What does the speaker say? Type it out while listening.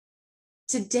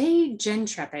Today, Jenn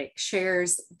Trepeck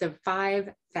shares the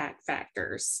 5 fat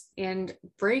factors and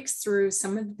breaks through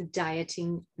some of the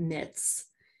dieting myths.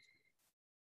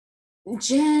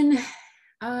 Jenn,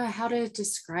 how to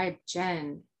describe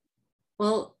Jenn?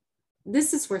 Well,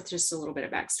 this is worth just a little bit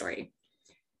of backstory.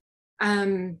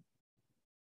 I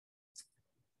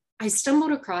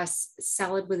stumbled across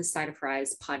Salad with a Side of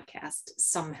Fries podcast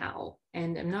somehow,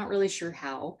 and I'm not really sure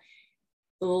how.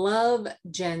 Love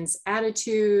Jenn's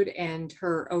attitude and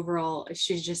her overall,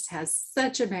 she just has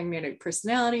such a magnetic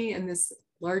personality and this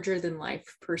larger than life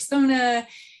persona.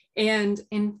 And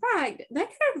in fact, that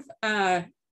kind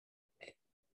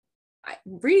of,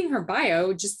 reading her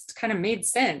bio just kind of made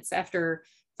sense after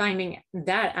finding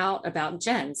that out about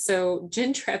Jenn. So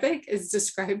Jenn Trepeck is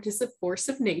described as a force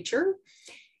of nature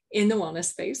in the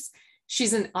wellness space.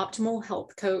 She's an optimal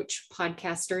health coach,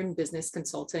 podcaster, and business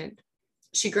consultant.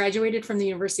 She graduated from the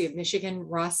University of Michigan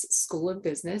Ross School of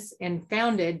Business and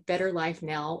founded Better Life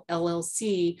Now,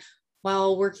 LLC,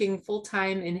 while working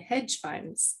full-time in hedge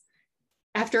funds.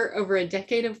 After over a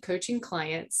decade of coaching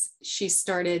clients, she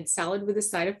started Salad with a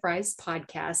Side of Fries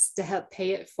podcast to help pay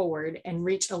it forward and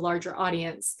reach a larger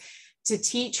audience to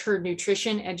teach her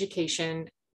nutrition education.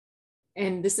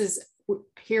 And this is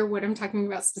here, what I'm talking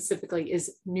about specifically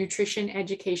is nutrition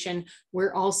education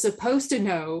we're all supposed to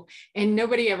know, and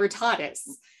nobody ever taught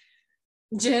us.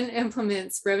 Jenn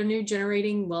implements revenue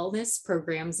generating wellness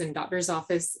programs in doctors'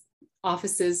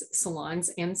 offices,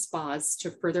 salons, and spas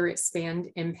to further expand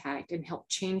impact and help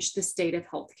change the state of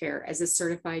healthcare as a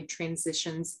certified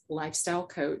transitions lifestyle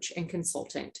coach and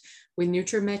consultant with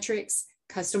NutriMetrics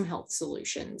custom health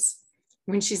solutions.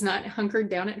 When she's not hunkered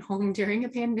down at home during a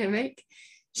pandemic,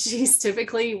 she's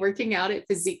typically working out at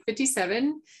Physique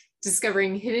 57,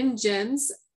 discovering hidden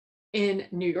gems in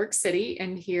New York City.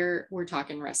 And here we're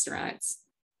talking restaurants,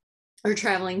 or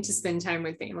traveling to spend time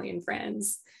with family and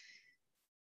friends.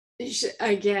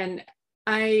 Again,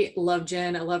 I love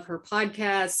Jenn. I love her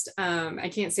podcast. I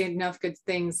can't say enough good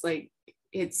things. Like,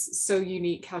 it's so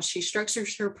unique how she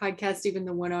structures her podcast, even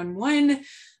the one-on-one,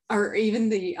 or even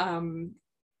the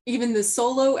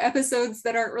solo episodes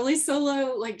that aren't really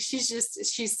solo. Like,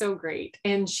 she's so great.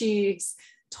 And she's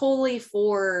totally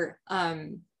for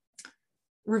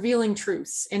revealing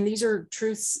truths. And these are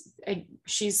truths,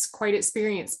 she's quite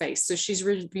experience-based. So she's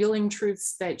revealing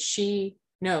truths that she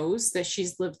knows, that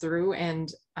she's lived through.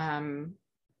 And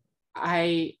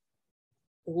I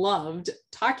loved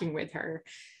talking with her.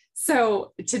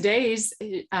 So today's,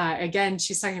 again,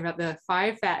 she's talking about the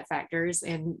 5 fat factors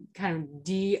and kind of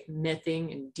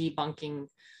de-mything and debunking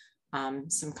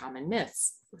some common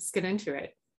myths. Let's get into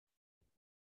it.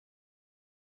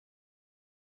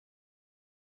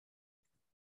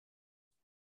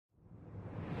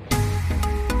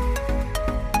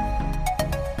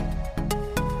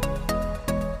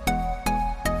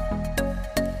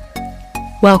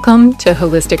 Welcome to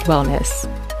Holistic Wellness,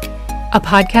 a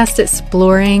podcast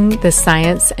exploring the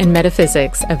science and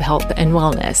metaphysics of health and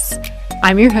wellness.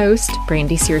 I'm your host,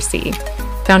 Brandy Searcy,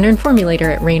 founder and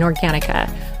formulator at Rain Organica,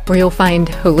 where you'll find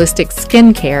holistic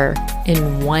skincare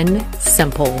in one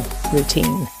simple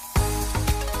routine.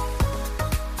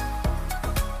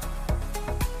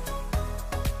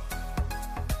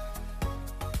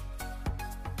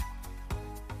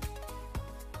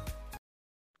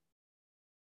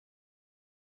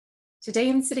 Today,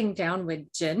 I'm sitting down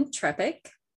with Jenn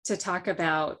Trepeck to talk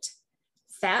about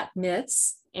fat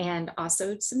myths and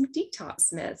also some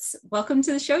detox myths. Welcome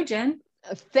to the show, Jenn.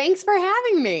 Thanks for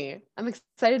having me. I'm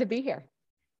excited to be here.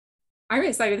 I'm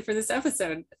excited for this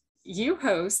episode. You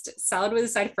host Salad with a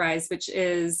Side of Fries, which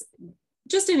is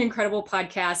just an incredible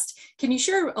podcast. Can you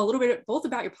share a little bit both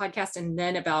about your podcast and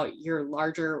then about your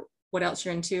larger, what else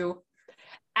you're into?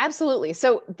 Absolutely.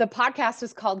 So the podcast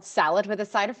is called Salad with a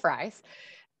Side of Fries,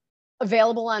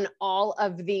 available on all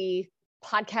of the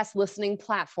podcast listening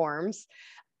platforms.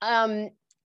 I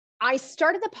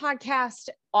started the podcast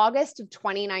August of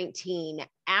 2019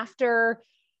 after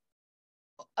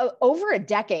over a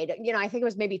decade. I think it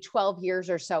was maybe 12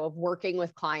 years or so of working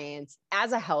with clients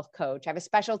as a health coach. I have a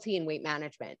specialty in weight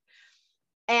management.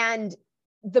 And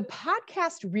the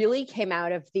podcast really came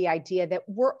out of the idea that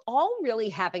we're all really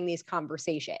having these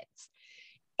conversations.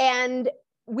 And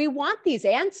we want these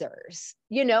answers,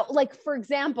 like, for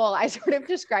example, I sort of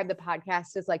describe the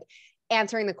podcast as like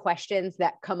answering the questions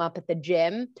that come up at the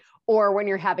gym or when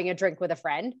you're having a drink with a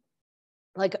friend.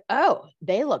 Like, oh,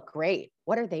 they look great.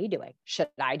 What are they doing? Should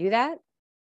I do that?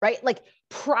 Right? Like,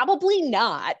 probably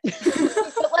not,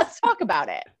 but let's talk about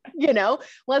it.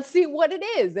 Let's see what it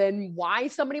is and why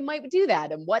somebody might do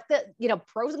that and what the,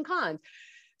 pros and cons.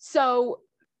 So,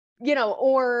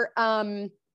 or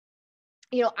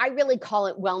I really call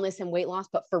it wellness and weight loss,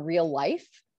 but for real life,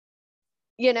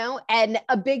 and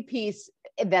a big piece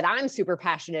that I'm super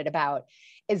passionate about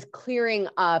is clearing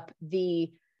up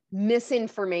the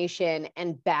misinformation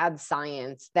and bad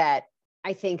science that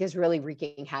I think is really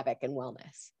wreaking havoc in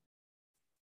wellness.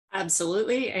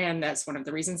 Absolutely. And that's one of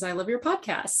the reasons I love your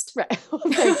podcast. Right. Well,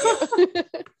 thank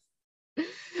you.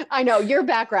 I know your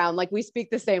background, like we speak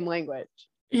the same language.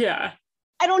 Yeah.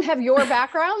 I don't have your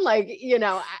background. Like,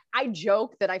 I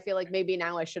joke that I feel like maybe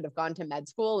now I should have gone to med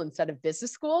school instead of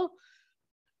business school,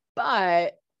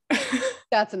 but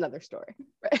that's another story.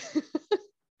 Right?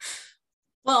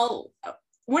 Well,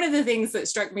 one of the things that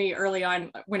struck me early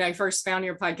on when I first found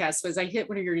your podcast was I hit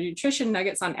one of your nutrition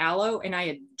nuggets on aloe, and I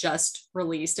had just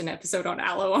released an episode on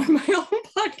aloe on my own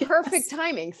podcast. Perfect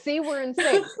timing. See, we're in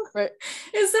sync. Right?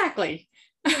 Exactly.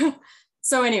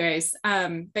 So anyways,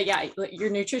 but yeah, your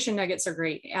nutrition nuggets are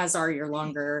great, as are your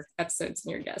longer episodes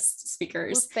and your guest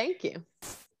speakers. Well, thank you.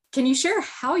 Can you share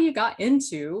how you got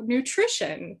into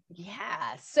nutrition?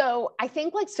 Yeah. So I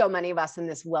think like so many of us in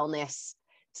this wellness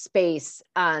space,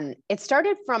 it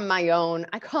started from my own,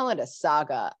 I call it a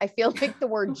saga. I feel like the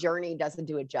word journey doesn't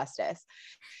do it justice,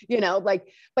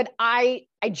 but I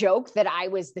joke that I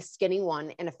was the skinny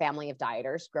one in a family of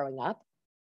dieters growing up.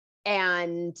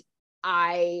 And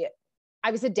I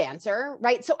was a dancer,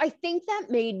 right? So I think that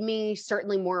made me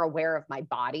certainly more aware of my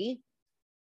body,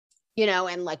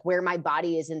 and like where my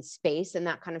body is in space and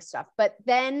that kind of stuff. But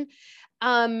then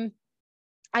I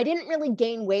didn't really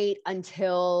gain weight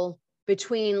until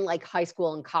between like high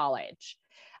school and college.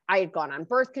 I had gone on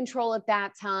birth control at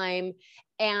that time,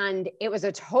 and it was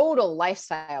a total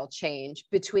lifestyle change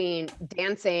between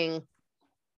dancing,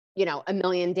 a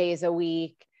million days a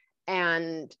week,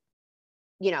 and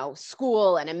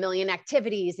school and a million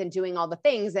activities and doing all the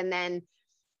things. And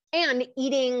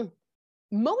eating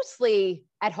mostly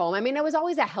at home. I mean, I was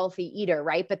always a healthy eater,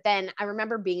 right? But then I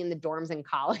remember being in the dorms in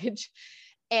college,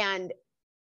 and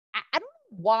I don't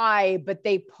know why, but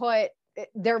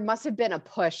there must have been a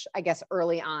push, I guess,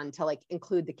 early on to like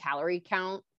include the calorie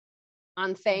count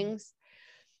on things.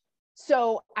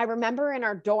 So I remember in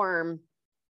our dorm,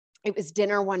 it was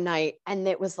dinner one night, and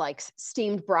it was like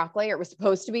steamed broccoli, or it was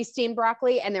supposed to be steamed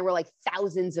broccoli. And there were like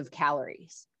thousands of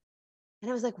calories.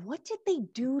 And I was like, what did they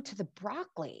do to the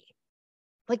broccoli?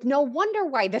 Like, no wonder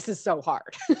why this is so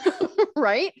hard.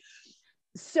 Right.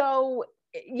 So,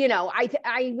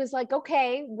 I was like,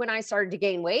 okay, when I started to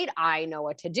gain weight, I know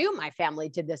what to do. My family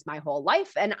did this my whole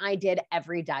life. And I did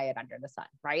every diet under the sun,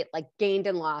 right? Like gained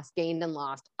and lost,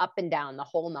 up and down, the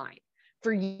whole nine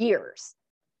for years.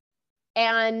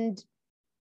 And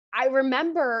I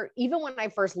remember even when I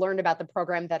first learned about the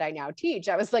program that I now teach,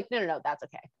 I was like, no, that's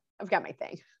okay. I've got my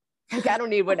thing. Like, I don't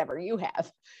need whatever you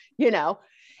have,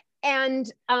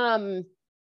 and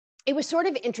it was sort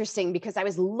of interesting because I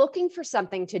was looking for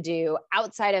something to do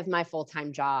outside of my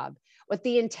full-time job with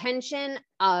the intention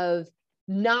of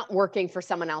not working for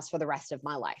someone else for the rest of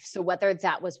my life. So whether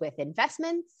that was with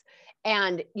investments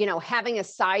and, having a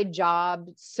side job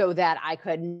so that I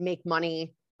could make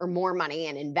money or more money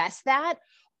and invest that,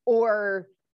 or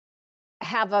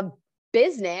have a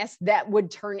business that would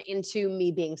turn into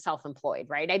me being self-employed,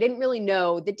 right? I didn't really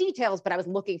know the details, but I was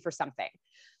looking for something.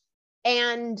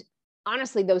 And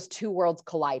honestly, those two worlds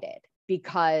collided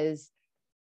because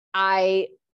like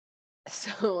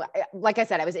I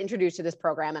said, I was introduced to this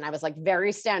program and I was like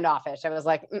very standoffish. I was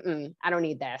like, I don't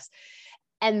need this.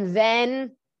 And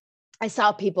then I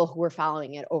saw people who were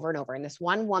following it over and over. And this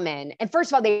one woman, and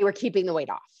first of all, they were keeping the weight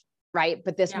off, right?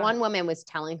 But this one woman was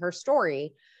telling her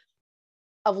story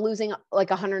of losing like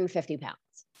 150 pounds.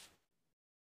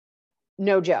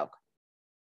 No joke.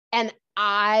 And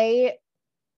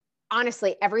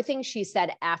honestly, everything she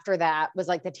said after that was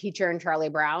like the teacher in Charlie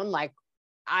Brown. Like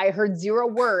I heard zero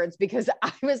words because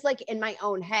I was like in my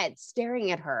own head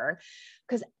staring at her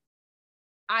because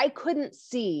I couldn't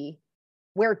see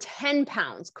where 10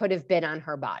 pounds could have been on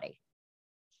her body.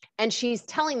 And she's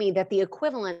telling me that the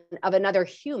equivalent of another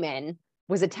human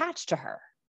was attached to her,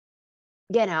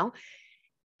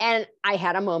 And I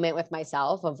had a moment with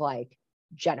myself of like,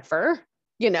 Jennifer,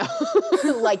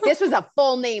 like this was a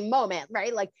full name moment,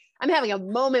 right? Like I'm having a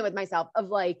moment with myself of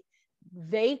like,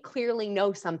 they clearly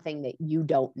know something that you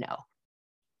don't know.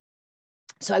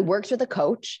 So I worked with a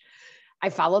coach. I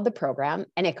followed the program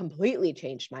and it completely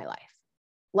changed my life.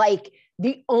 Like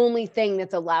the only thing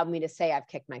that's allowed me to say I've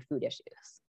kicked my food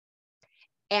issues.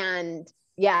 And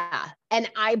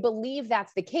I believe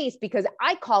that's the case because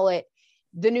I call it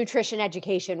the nutrition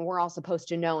education we're all supposed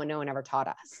to know and no one ever taught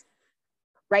us.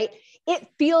 right? It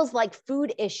feels like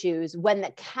food issues when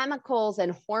the chemicals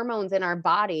and hormones in our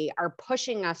body are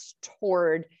pushing us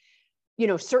toward,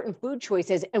 certain food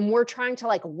choices, and we're trying to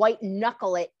like white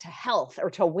knuckle it to health or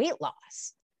to weight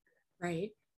loss. Right.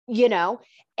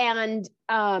 And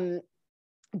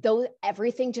though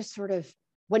everything just sort of,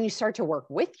 when you start to work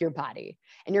with your body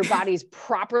and your body's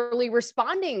properly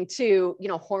responding to,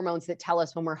 hormones that tell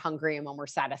us when we're hungry and when we're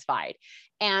satisfied,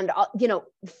 and,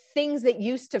 things that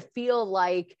used to feel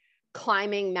like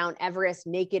climbing Mount Everest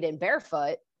naked and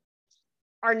barefoot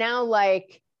are now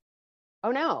like,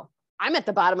 oh no, I'm at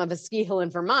the bottom of a ski hill in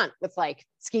Vermont with like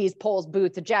skis, poles,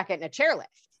 boots, a jacket, and a chairlift.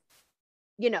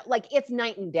 Like it's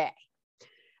night and day.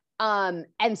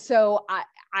 And so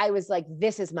I was like,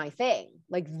 this is my thing.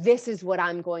 Like, this is what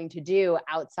I'm going to do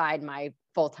outside my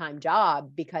full-time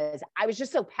job, because I was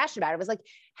just so passionate about it. I was like,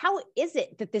 how is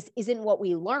it that this isn't what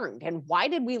we learned? And why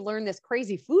did we learn this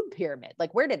crazy food pyramid?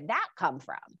 Like, where did that come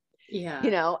from?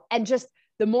 Yeah. And just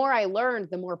the more I learned,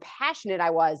 the more passionate I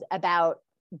was about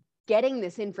getting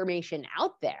this information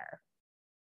out there.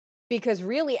 Because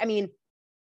really, I mean,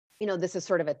 this is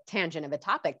sort of a tangent of a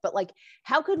topic, but like,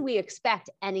 how could we expect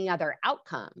any other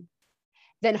outcome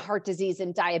than heart disease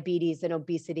and diabetes and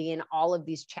obesity and all of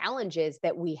these challenges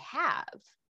that we have,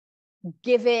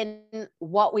 given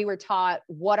what we were taught,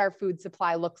 what our food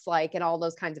supply looks like, and all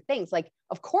those kinds of things? Like,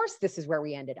 of course, this is where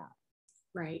we ended up.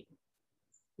 Right.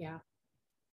 Yeah.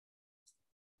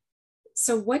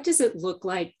 So what does it look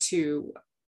like to,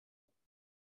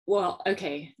 well,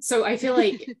 okay. So I feel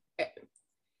like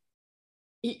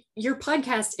your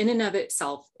podcast in and of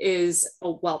itself is a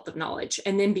wealth of knowledge.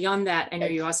 And then beyond that, I know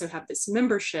you also have this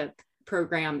membership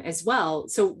program as well.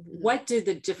 So what do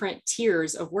the different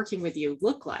tiers of working with you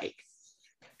look like?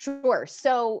 Sure.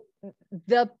 So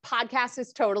the podcast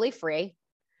is totally free.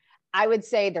 I would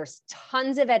say there's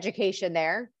tons of education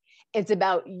there. It's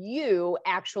about you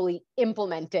actually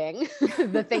implementing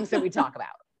the things that we talk about.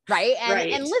 Right.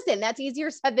 And listen, that's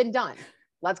easier said than done.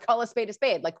 Let's call a spade a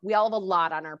spade. Like, we all have a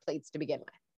lot on our plates to begin with.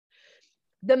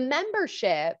 The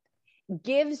membership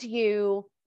gives you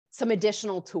some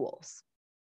additional tools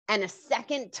and a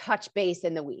second touch base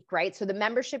in the week, right? So the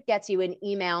membership gets you an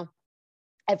email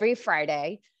every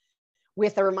Friday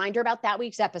with a reminder about that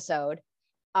week's episode,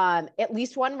 at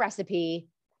least one recipe.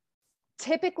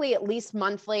 Typically, at least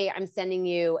monthly, I'm sending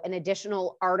you an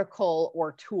additional article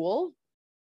or tool,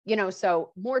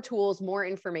 so more tools, more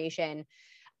information,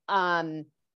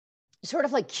 sort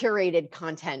of like curated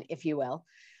content, if you will.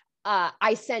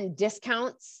 I send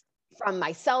discounts from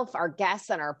myself, our guests,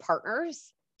 and our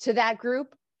partners to that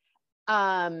group.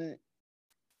 And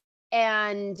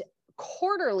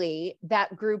quarterly,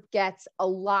 that group gets a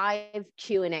live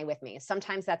Q&A with me.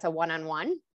 Sometimes that's a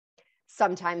one-on-one.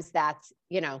 Sometimes that's,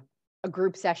 a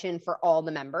group session for all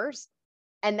the members.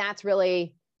 And that's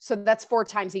really, so that's 4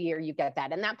 times a year you get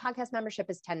that. And that podcast membership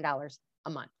is $10 a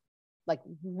month, like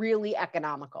really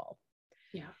economical.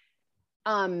 Yeah.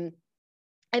 And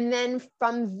then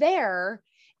from there,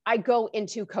 I go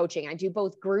into coaching. I do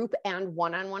both group and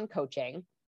one-on-one coaching.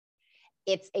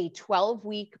 It's a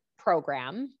 12-week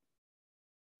program.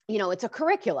 It's a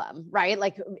curriculum, right?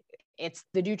 Like, it's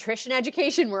the nutrition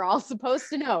education we're all supposed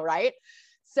to know, right?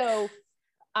 So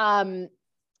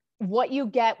what you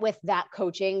get with that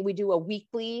coaching, we do a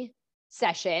weekly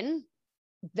session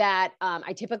that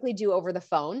I typically do over the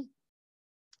phone.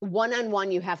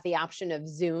 One-on-one, you have the option of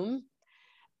Zoom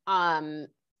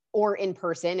or in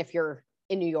person if you're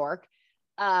in New York.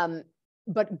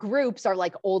 But groups are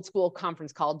like old school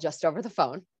conference call, just over the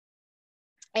phone.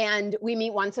 And we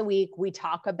meet once a week. We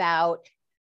talk about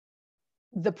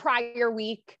the prior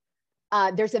week.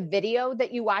 There's a video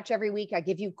that you watch every week. I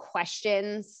give you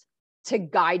questions to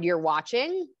guide your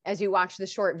watching as you watch the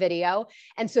short video.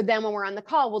 And so then when we're on the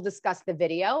call, we'll discuss the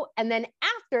video. And then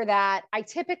after that, I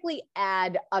typically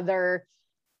add other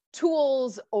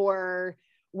tools or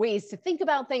ways to think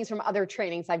about things from other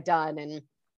trainings I've done and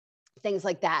things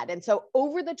like that. And so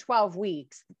over the 12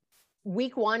 weeks,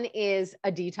 week 1 is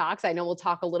a detox. I know we'll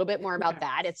talk a little bit more about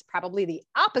that. It's probably the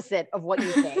opposite of what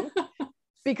you think,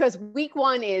 because week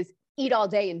 1 is eat all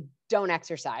day and don't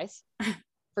exercise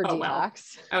for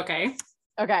detox. Well. Okay.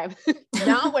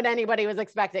 Not what anybody was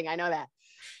expecting. I know that.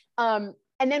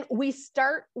 And then we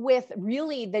start with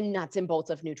really the nuts and bolts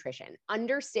of nutrition,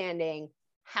 understanding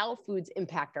how foods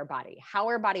impact our body, how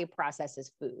our body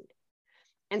processes food,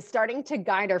 and starting to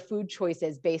guide our food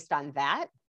choices based on that.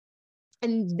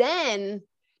 And then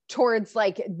towards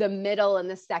like the middle and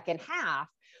the second half,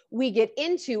 we get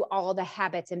into all the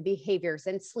habits and behaviors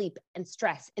and sleep and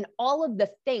stress and all of the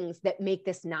things that make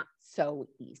this not so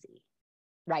easy,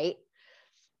 right?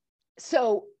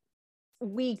 So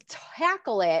we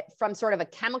tackle it from sort of a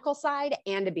chemical side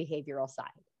and a behavioral side.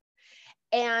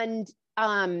 And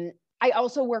I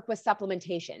also work with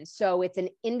supplementation. So it's an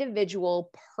individual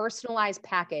personalized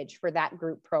package for that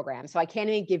group program. So I can't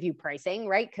even give you pricing,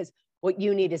 right? Because what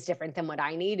you need is different than what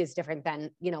I need, is different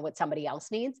than, you know, what somebody else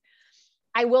needs.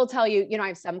 I will tell you, you know, I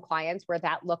have some clients where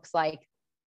that looks like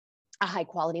a high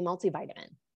quality multivitamin,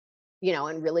 you know,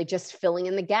 and really just filling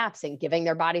in the gaps and giving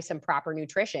their body some proper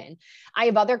nutrition. I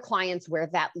have other clients where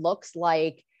that looks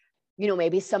like, you know,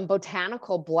 maybe some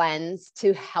botanical blends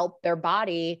to help their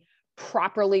body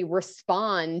properly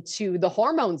respond to the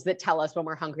hormones that tell us when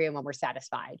we're hungry and when we're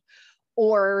satisfied,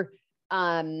 or,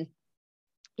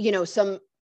 you know, some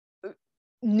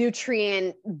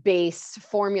nutrient-based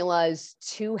formulas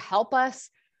to help us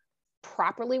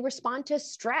properly respond to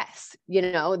stress. You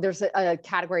know, there's a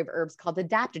category of herbs called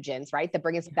adaptogens, right, that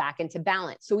bring us back into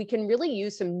balance. So we can really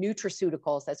use some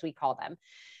nutraceuticals, as we call them,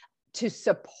 to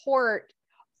support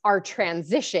our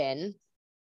transition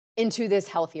into this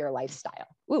healthier lifestyle.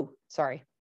 Ooh, sorry.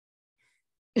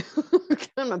 I'm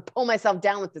gonna pull myself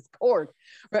down with this cord.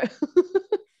 Right?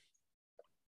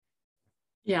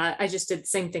 Yeah, I just did the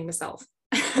same thing myself.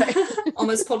 Right.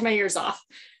 Almost pulled my ears off.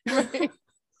 Right.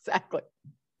 Exactly.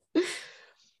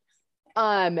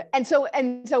 And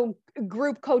so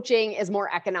group coaching is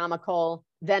more economical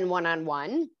than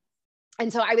one-on-one.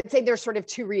 And so I would say there's sort of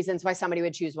two reasons why somebody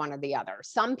would choose one or the other.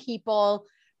 Some people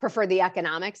prefer the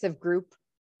economics of group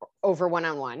over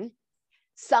one-on-one.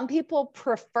 Some people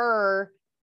prefer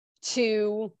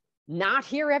to not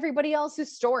hear everybody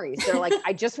else's stories. They're like,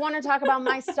 I just want to talk about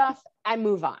my stuff and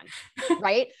move on,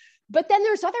 right? But then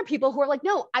there's other people who are like,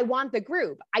 no, I want the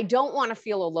group. I don't want to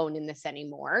feel alone in this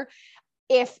anymore.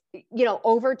 If, you know,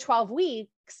 over 12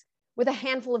 weeks with a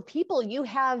handful of people, you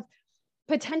have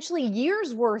potentially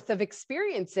years worth of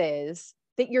experiences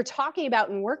that you're talking about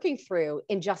and working through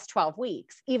in just 12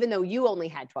 weeks, even though you only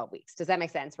had 12 weeks. Does that make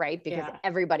sense? Right? Because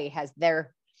everybody has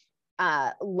their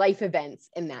life events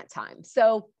in that time.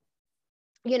 So,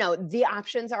 you know, the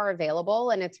options are available,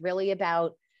 and it's really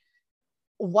about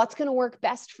what's going to work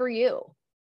best for you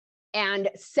and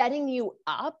setting you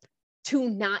up to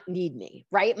not need me,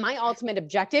 right? My ultimate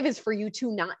objective is for you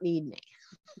to not need me.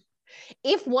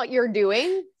 If what you're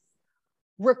doing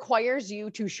requires you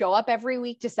to show up every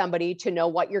week to somebody to know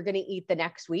what you're going to eat the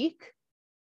next week,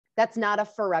 that's not a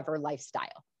forever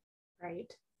lifestyle.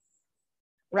 Right.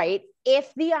 Right.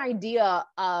 If the idea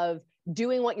of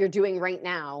doing what you're doing right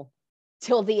now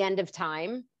till the end of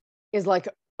time is like,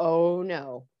 oh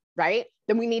no, right?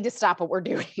 Then we need to stop what we're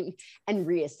doing and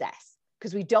reassess,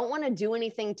 because we don't want to do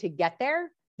anything to get there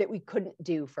that we couldn't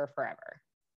do for forever.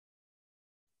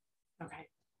 Okay.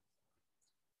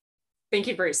 Thank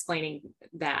you for explaining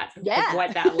that, yeah.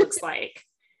 what that looks like.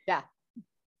 Yeah.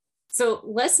 So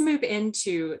let's move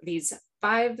into these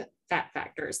 5 fat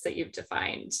factors that you've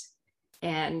defined.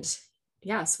 And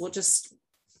yes, we'll just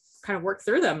kind of work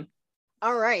through them.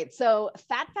 All right. So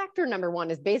fat factor number 1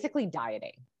 is basically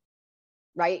dieting,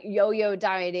 right? Yo-yo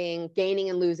dieting, gaining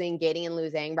and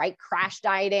losing, right? Crash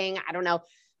dieting. I don't know,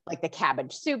 like the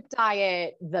cabbage soup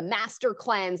diet, the master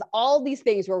cleanse, all these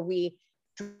things where we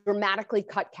dramatically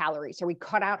cut calories or we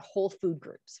cut out whole food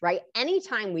groups, right?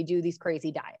 Anytime we do these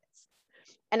crazy diets,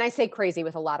 and I say crazy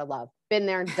with a lot of love, been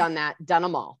there, done that, done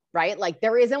them all, right? Like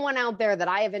there isn't one out there that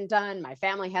I haven't done, my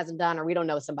family hasn't done, or we don't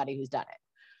know somebody who's done it.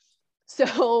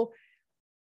 So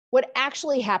what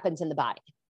actually happens in the body,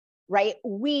 right?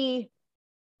 We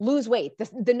lose weight.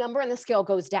 The number on the scale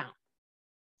goes down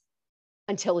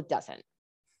until it doesn't,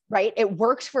 right? It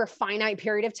works for a finite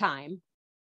period of time.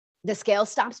 The scale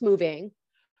stops moving.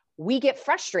 We get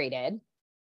frustrated.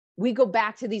 We go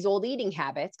back to these old eating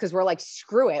habits because we're like,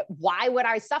 screw it. Why would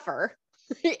I suffer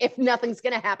if nothing's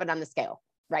going to happen on the scale,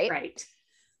 right? Right.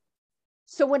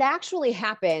 So what actually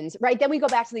happens, right? Then we go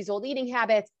back to these old eating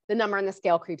habits. The number on the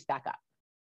scale creeps back up.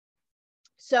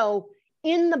 So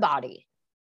in the body,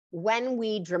 when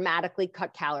we dramatically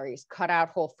cut calories, cut out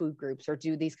whole food groups, or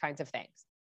do these kinds of things,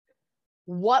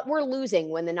 what we're losing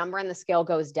when the number on the scale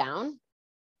goes down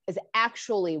is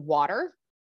actually water,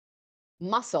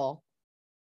 muscle,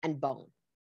 and bone.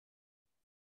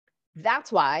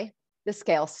 That's why the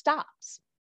scale stops.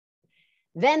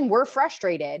 Then we're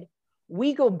frustrated.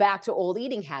 We go back to old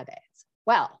eating habits.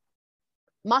 Well,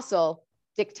 muscle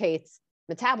dictates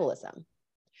metabolism.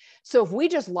 So if we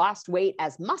just lost weight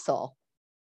as muscle,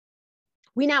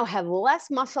 we now have less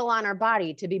muscle on our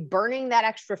body to be burning that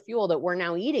extra fuel that we're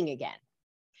now eating again.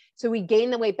 So we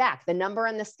gain the weight back. The number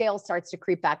on the scale starts to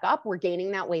creep back up. We're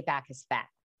gaining that weight back as fat.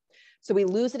 So we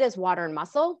lose it as water and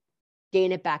muscle,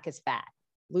 gain it back as fat.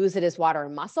 Lose it as water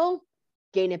and muscle,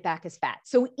 gain it back as fat.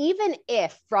 So even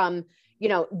if from,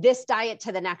 this diet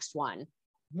to the next one,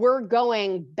 we're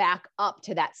going back up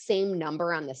to that same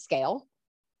number on the scale,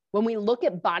 when we look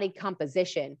at body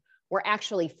composition, we're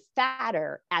actually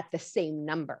fatter at the same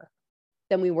number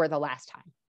than we were the last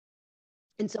time.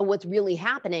 And so what's really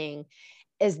happening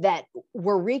is that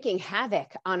we're wreaking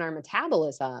havoc on our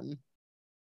metabolism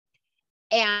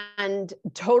and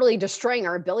totally destroying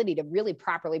our ability to really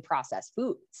properly process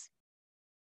foods.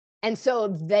 And so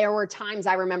there were times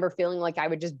I remember feeling like I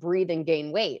would just breathe and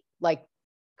gain weight, like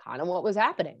kind of what was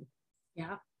happening.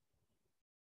 Yeah.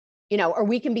 Or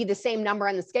we can be the same number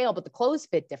on the scale, but the clothes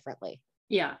fit differently.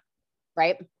 Yeah.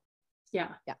 Right? Yeah.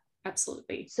 Yeah.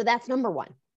 Absolutely. So that's number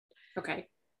one. Okay.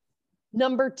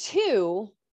 Number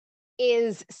two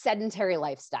is sedentary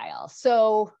lifestyle.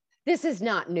 So this is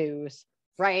not news,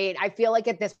 right? I feel like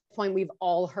at this point, we've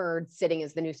all heard sitting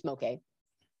is the new smoking,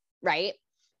 right?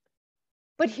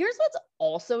 But here's what's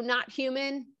also not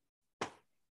human.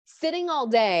 Sitting all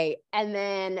day and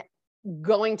then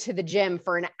going to the gym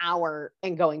for an hour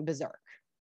and going berserk.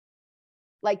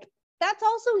 Like, that's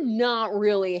also not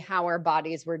really how our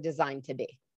bodies were designed to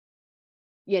be,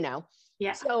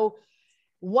 Yeah. So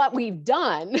what we've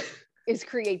done is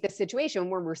create this situation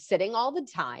where we're sitting all the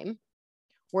time.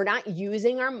 We're not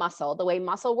using our muscle. The way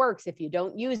muscle works, if you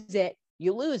don't use it,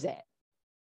 you lose it.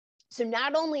 So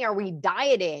not only are we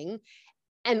dieting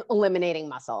and eliminating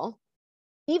muscle,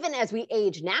 even as we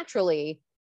age naturally,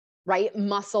 right?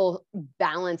 Muscle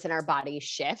balance in our body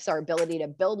shifts, our ability to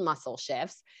build muscle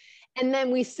shifts. And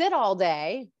then we sit all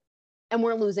day and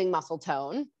we're losing muscle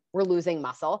tone, we're losing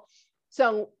muscle.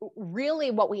 So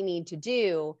really what we need to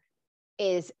do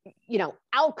is,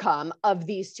 outcome of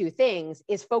these two things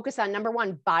is focus on number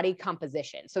one, body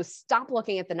composition. So stop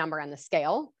looking at the number on the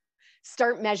scale,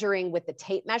 start measuring with the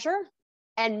tape measure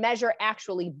and measure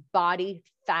actually body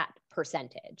fat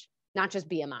percentage, not just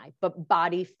BMI, but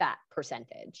body fat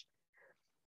percentage.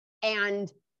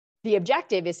 And the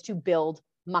objective is to build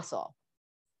muscle.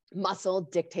 Muscle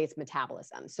dictates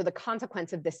metabolism. So the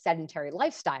consequence of this sedentary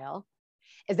lifestyle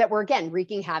is that we're, again,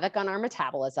 wreaking havoc on our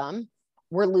metabolism.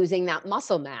 We're losing that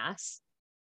muscle mass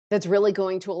that's really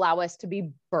going to allow us to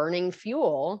be burning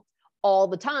fuel all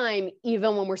the time,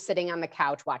 even when we're sitting on the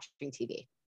couch watching TV.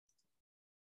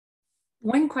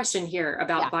 One question here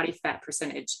about body fat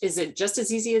percentage. Is it just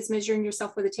as easy as measuring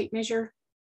yourself with a tape measure?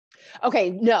 Okay,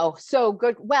 no. So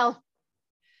good. Well,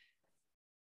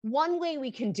 one way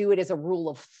we can do it as a rule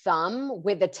of thumb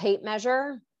with a tape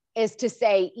measure is to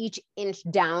say each inch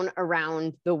down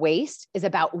around the waist is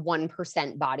about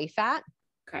 1% body fat.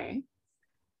 Okay.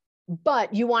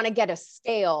 But you want to get a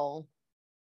scale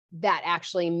that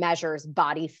actually measures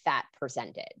body fat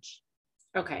percentage.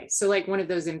 Okay. So like one of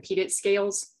those impedance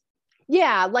scales?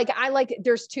 Yeah.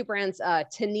 There's two brands,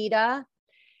 Tanita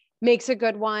makes a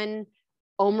good one.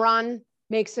 Omron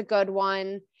makes a good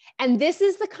one. And this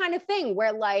is the kind of thing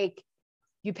where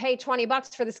you pay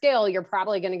 $20 for the scale, you're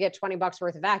probably going to get $20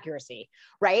 worth of accuracy,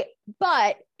 right?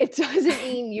 But it doesn't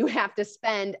mean you have to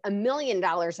spend $1 million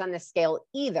on the scale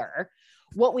either.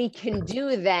 What we can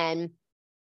do then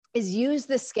is use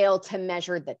the scale to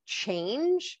measure the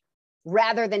change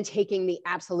rather than taking the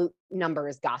absolute number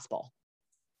as gospel.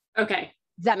 Okay.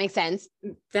 Does that make sense?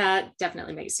 That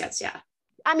definitely makes sense. Yeah.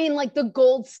 I mean, the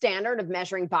gold standard of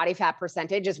measuring body fat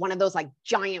percentage is one of those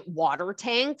giant water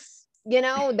tanks,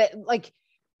 that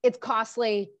it's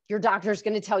costly. Your doctor's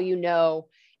going to tell you, no,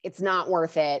 it's not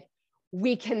worth it.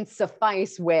 We can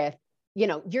suffice with,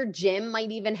 your gym might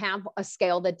even have a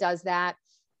scale that does that.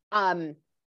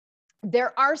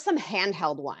 There are some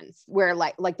handheld ones where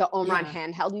like the Omron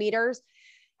handheld meters.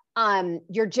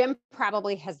 Your gym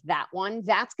probably has that one.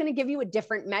 That's going to give you a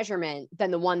different measurement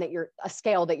than the one a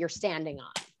scale that you're standing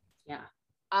on.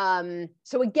 Yeah.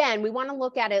 So again, we want to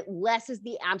look at it less as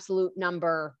the absolute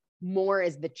number, more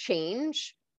as the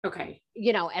change. Okay.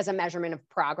 As a measurement of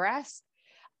progress.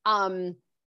 And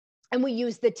we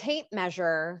use the tape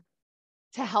measure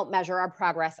to help measure our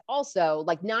progress also,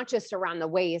 not just around the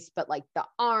waist, but the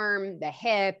arm, the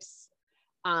hips.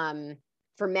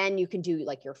 For men, you can do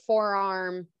your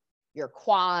forearm, your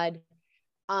quad.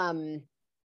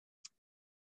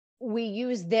 We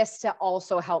use this to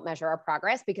also help measure our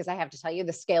progress because I have to tell you,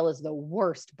 the scale is the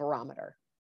worst barometer.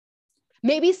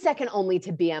 Maybe second only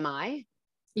to BMI.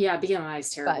 Yeah, BMI is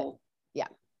terrible. Yeah.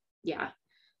 Yeah.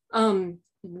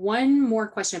 One more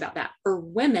question about that. For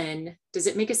women, does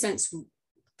it make a sense?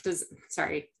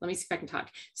 Sorry, let me see if I can talk.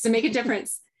 Does it make a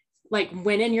difference?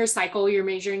 When in your cycle you're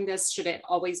measuring this, should it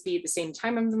always be the same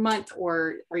time of the month,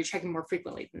 or are you checking more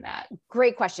frequently than that?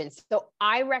 Great question. So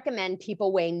I recommend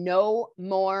people weigh no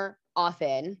more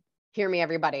often. Hear me,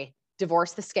 everybody.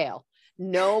 divorce the scale,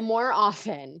 no more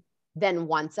often than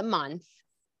once a month.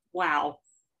 Wow.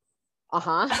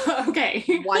 Uh-huh. Okay.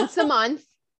 Once a month,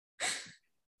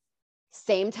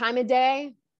 same time of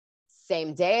day,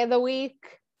 same day of the week,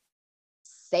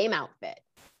 same outfit.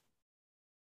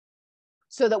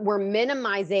 So that we're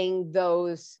minimizing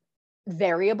those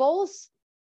variables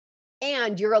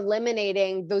and you're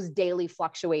eliminating those daily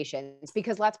fluctuations.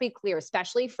 Because let's be clear,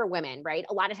 especially for women, right?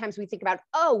 A lot of times we think about,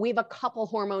 oh, we have a couple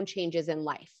hormone changes in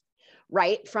life,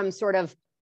 right? From sort of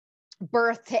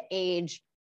birth to age,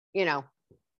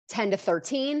 10 to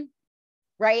 13,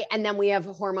 right? And then we have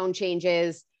hormone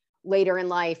changes later in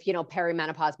life,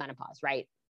 perimenopause, menopause, right?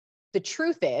 The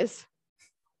truth is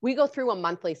we go through a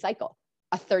monthly cycle,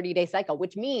 a 30-day cycle,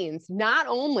 which means not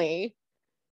only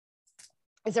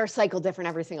is our cycle different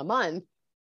every single month,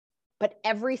 but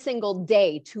every single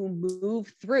day to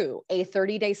move through a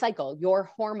 30-day cycle, your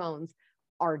hormones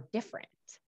are different.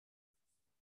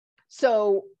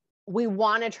 So we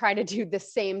want to try to do the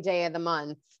same day of the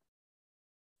month,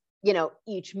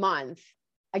 each month,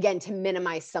 again, to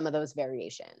minimize some of those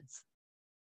variations.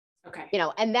 Okay.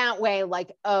 And that way,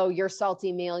 like, oh, your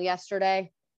salty meal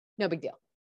yesterday, no big deal.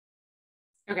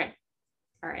 Okay.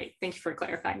 All right. Thank you for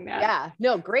clarifying that. Yeah,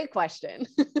 no, great question.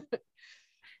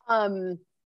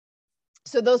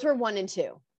 So those were 1 and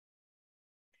 2.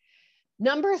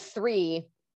 Number 3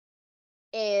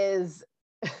 is,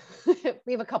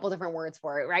 we have a couple different words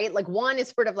for it, right? Like 1 is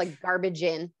sort of like garbage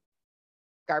in,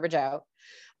 garbage out,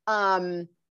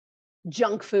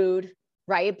 junk food,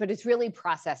 right? But it's really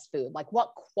processed food. Like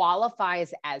what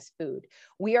qualifies as food?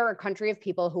 We are a country of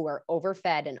people who are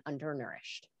overfed and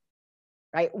undernourished,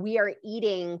 right? We are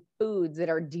eating foods that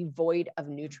are devoid of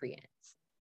nutrients,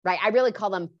 right? I really call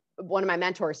them, one of my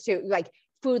mentors too, like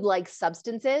food-like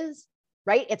substances,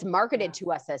 right? It's marketed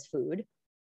to us as food.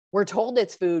 We're told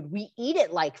it's food. We eat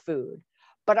it like food,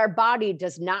 but our body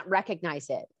does not recognize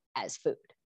it as food,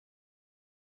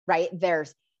 right?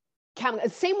 There's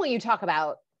same way you talk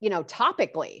about,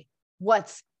 topically,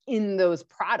 what's in those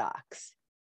products,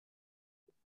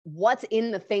 what's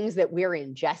in the things that we're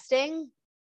ingesting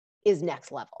is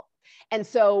next level. And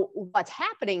so what's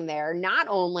happening there, not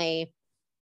only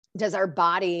does our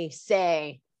body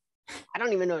say, I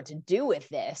don't even know what to do with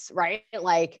this, right?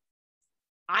 Like,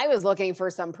 I was looking for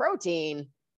some protein.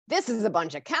 This is a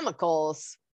bunch of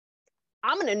chemicals.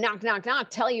 I'm going to knock,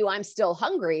 tell you I'm still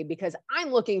hungry because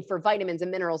I'm looking for vitamins and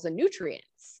minerals and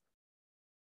nutrients,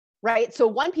 right? So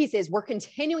one piece is we're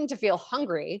continuing to feel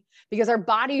hungry because our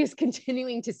body is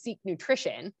continuing to seek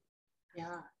nutrition.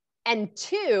 Yeah. And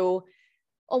 2,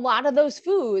 a lot of those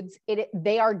foods,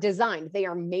 they are designed, they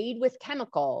are made with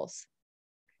chemicals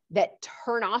that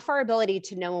turn off our ability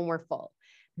to know when we're full,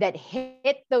 that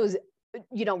hit those,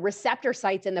 receptor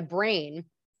sites in the brain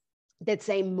that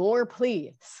say more,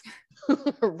 please,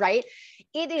 right?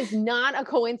 It is not a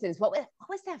coincidence. What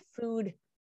was that food?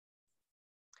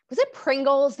 Was it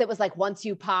Pringles that was like, once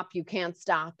you pop, you can't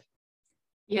stop?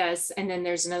 Yes. And then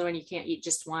there's another one, you can't eat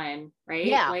just one, right?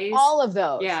 Yeah, Lay's? all of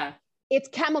those. Yeah. It's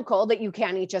chemical that you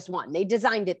can't eat just one. They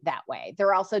designed it that way.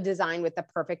 They're also designed with the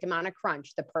perfect amount of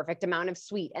crunch, the perfect amount of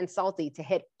sweet and salty to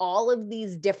hit all of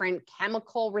these different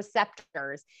chemical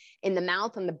receptors in the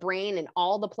mouth and the brain and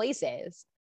all the places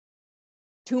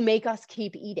to make us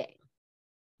keep eating,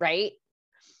 right?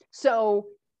 So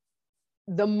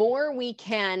the more we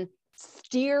can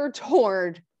steer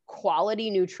toward quality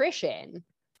nutrition,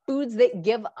 foods that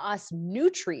give us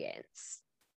nutrients,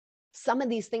 some of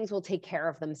these things will take care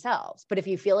of themselves. But if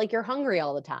you feel like you're hungry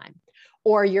all the time,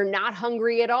 or you're not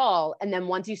hungry at all, and then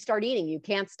once you start eating, you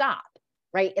can't stop,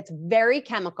 right? It's very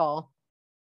chemical.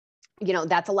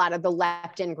 That's a lot of the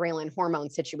leptin, ghrelin hormone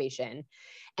situation.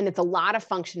 And it's a lot of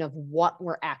function of what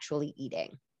we're actually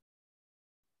eating.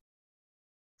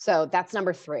 So that's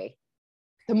number 3.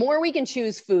 The more we can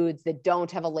choose foods that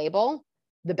don't have a label,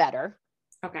 the better.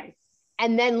 Okay.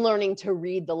 And then learning to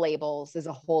read the labels is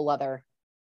a whole other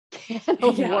can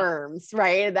of worms,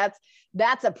 right?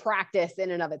 That's a practice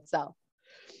in and of itself.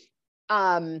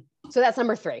 So that's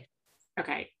number 3.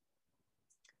 Okay.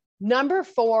 Number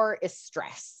 4 is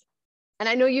stress. And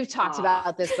I know you've talked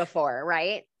about this before,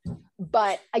 right?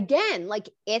 But again, like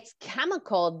it's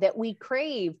chemical that we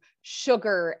crave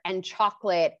sugar and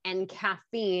chocolate and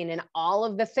caffeine and all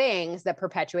of the things that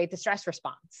perpetuate the stress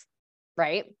response,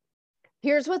 right?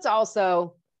 Here's what's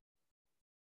also,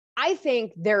 I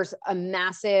think there's a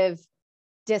massive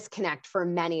disconnect for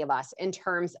many of us in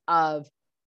terms of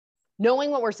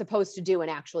knowing what we're supposed to do and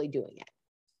actually doing it.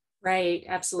 Right.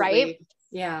 Absolutely. Right?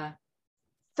 Yeah.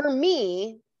 For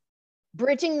me,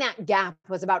 bridging that gap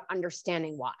was about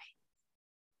understanding why.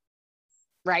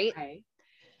 Right? Okay.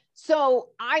 So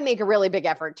I make a really big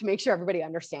effort to make sure everybody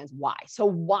understands why. So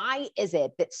why is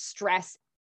it that stress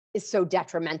is so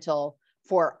detrimental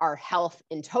for our health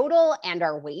in total and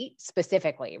our weight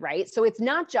specifically, right? So it's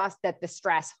not just that the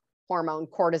stress hormone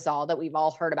cortisol that we've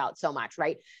all heard about so much,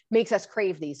 right, makes us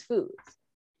crave these foods.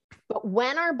 But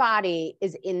when our body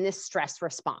is in this stress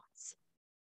response,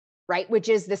 right, which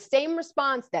is the same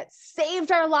response that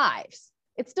saved our lives,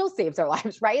 it still saves our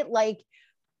lives, right? Like,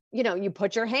 you know, you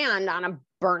put your hand on a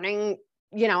burning,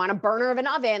 you know, on a burner of an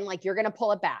oven, like you're going to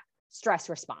pull it back. Stress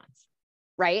response,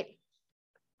 right?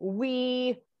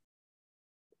 We,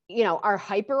 you know, are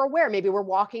hyper aware. Maybe we're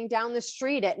walking down the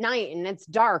street at night and it's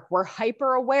dark. We're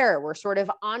hyper aware. We're sort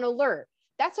of on alert.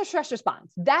 That's a stress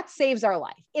response. That saves our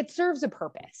life. It serves a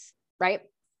purpose, right?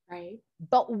 Right.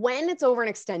 But when it's over an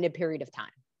extended period of time,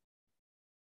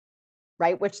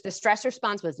 right, which the stress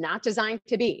response was not designed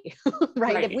to be,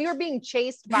 right? If we were being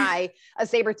chased by a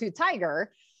saber-toothed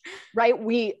tiger, right,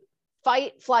 we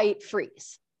fight, flight,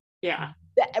 freeze. Yeah.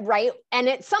 Right. And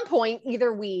at some point,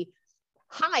 either we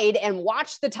hide and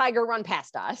watch the tiger run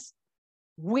past us,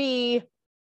 we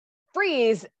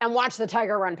freeze and watch the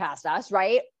tiger run past us,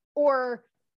 right? Or,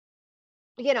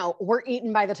 you know, we're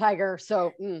eaten by the tiger.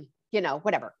 So, you know,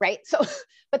 whatever, right? So,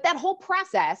 but that whole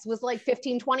process was like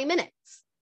 15, 20 minutes.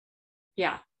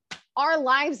 Yeah. Our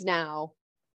lives now,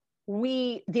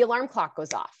 the alarm clock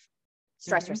goes off,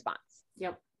 stress response.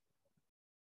 Yep.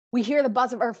 We hear the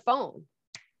buzz of our phone,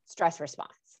 stress response.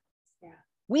 Yeah.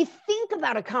 We think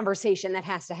about a conversation that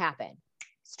has to happen,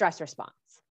 stress response,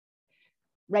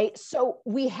 right? So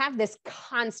we have this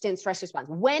constant stress response.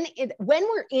 When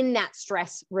we're in that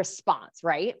stress response,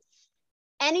 right?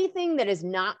 Anything that is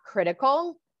not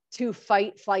critical to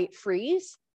fight, flight,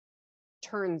 freeze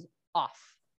turns off,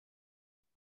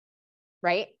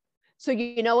 right? So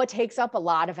you know what takes up a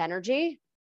lot of energy?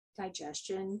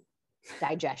 Digestion,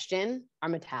 our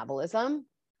metabolism,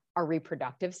 our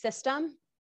reproductive system,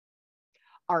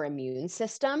 our immune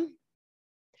system.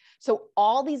 So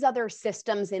all these other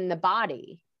systems in the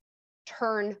body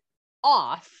turn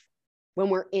off when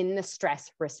we're in the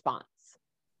stress response.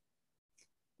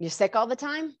 You're sick all the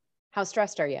time? How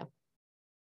stressed are you?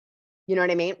 You know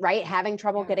what I mean? Right? Having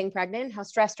trouble getting pregnant? How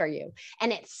stressed are you?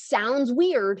 And it sounds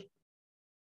weird,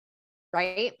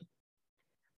 right?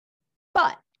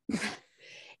 But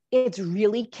it's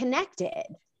really connected.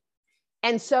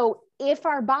 And so if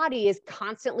our body is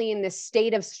constantly in this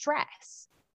state of stress,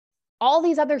 all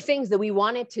these other things that we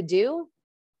want it to do,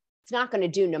 it's not going to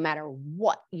do no matter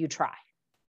what you try.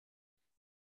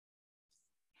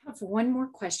 I have one more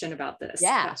question about this,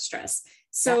 about stress.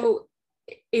 So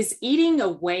is eating a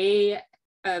way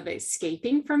of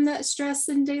escaping from that stress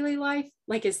in daily life?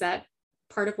 Like, is that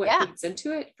part of what feeds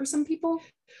into it for some people?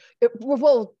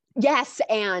 Well, yes.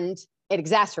 And it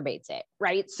exacerbates it,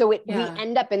 right? So we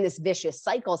end up in this vicious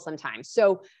cycle sometimes.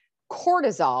 So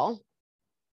cortisol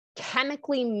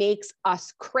chemically makes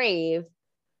us crave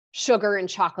sugar and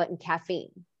chocolate and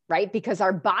caffeine, right? Because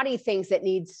our body thinks it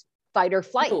needs fight or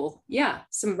flight. Fuel. Yeah.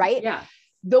 Right? Yeah.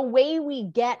 The way we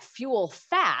get fuel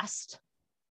fast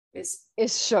is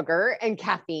sugar and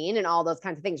caffeine and all those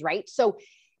kinds of things, right? So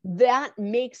that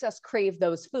makes us crave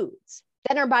those foods.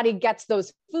 Then our body gets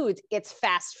those foods. It's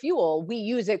fast fuel. We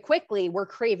use it quickly. We're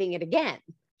craving it again.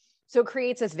 So it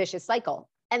creates this vicious cycle.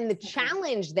 And the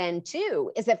challenge then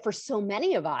too, is that for so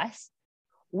many of us,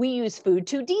 we use food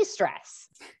to de-stress.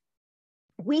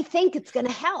 We think it's going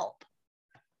to help,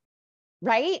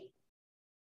 right?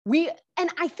 And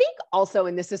I think also,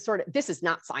 and this is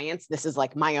not science. This is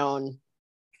like my own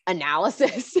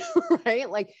analysis, right?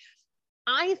 Like,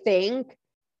 I think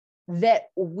that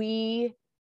we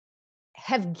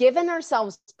have given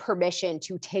ourselves permission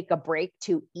to take a break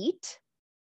to eat.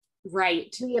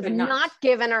 Right. We have not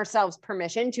given ourselves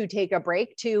permission to take a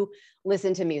break to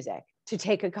listen to music, to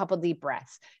take a couple deep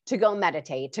breaths, to go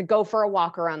meditate, to go for a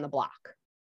walk around the block.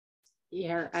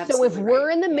 Yeah. So if we're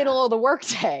in the middle of the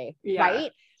workday,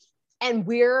 right? And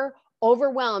we're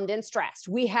overwhelmed and stressed,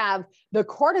 we have the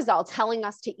cortisol telling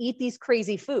us to eat these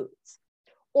crazy foods.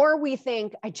 Or we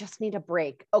think, I just need a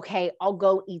break. Okay, I'll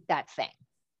go eat that thing.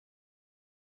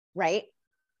 Right?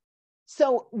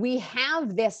 So we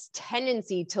have this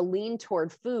tendency to lean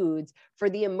toward foods for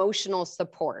the emotional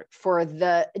support, for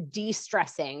the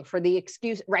de-stressing, for the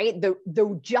excuse, right?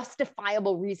 The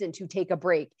justifiable reason to take a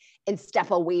break and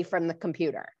step away from the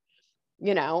computer,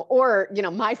 you know, or, you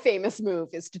know, my famous move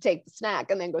is to take the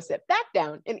snack and then go sit back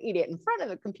down and eat it in front of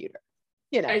the computer,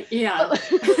 you know?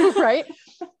 Right?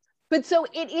 But so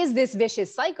it is this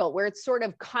vicious cycle where it's sort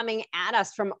of coming at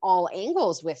us from all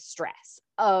angles with stress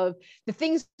of the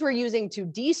things we're using to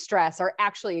de-stress are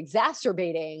actually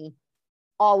exacerbating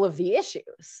all of the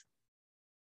issues.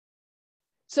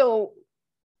 So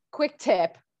quick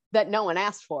tip that no one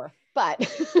asked for, but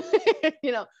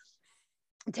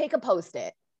take a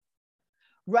Post-it,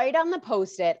 write on the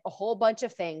Post-it a whole bunch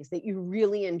of things that you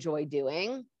really enjoy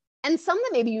doing, and some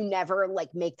that maybe you never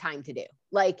like make time to do,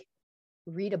 like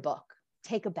read a book,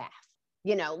 take a bath,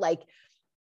 like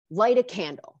light a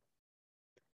candle,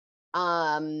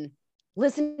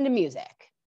 listen to music,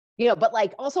 but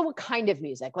like also what kind of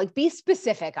music, like be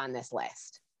specific on this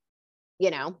list,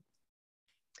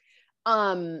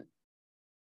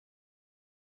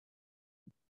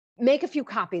 make a few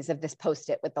copies of this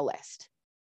Post-it with the list.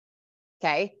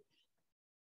 Okay.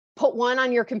 Put one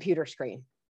on your computer screen,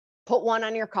 put one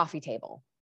on your coffee table,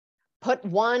 put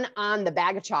one on the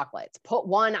bag of chocolates, put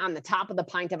one on the top of the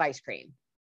pint of ice cream,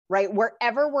 right?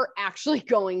 Wherever we're actually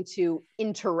going to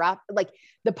interrupt, like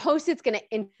the Post-it's going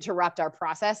to interrupt our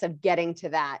process of getting to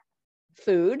that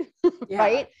food,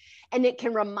 right? And it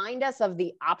can remind us of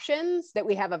the options that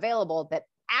we have available that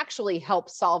actually help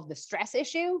solve the stress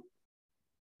issue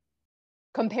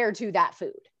compared to that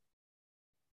food.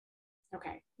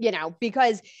 Okay.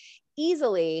 Because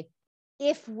easily,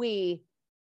 if we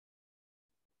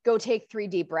go take 3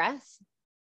 deep breaths,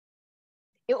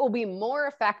 it will be more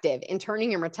effective in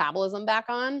turning your metabolism back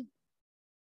on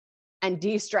and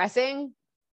de-stressing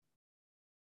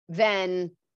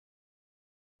than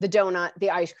the donut,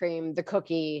 the ice cream, the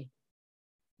cookie,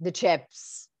 the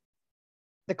chips,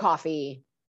 the coffee,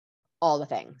 all the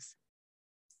things.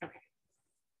 Okay.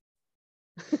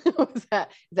 Is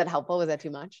that helpful? Was that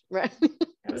too much? Right.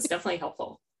 That was definitely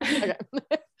helpful. Okay.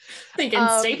 They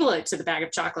can staple it to the bag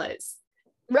of chocolates.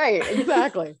 Right,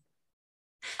 exactly.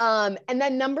 And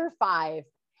then number 5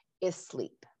 is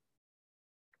sleep.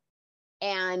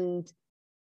 And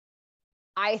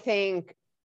I think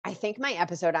my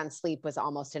episode on sleep was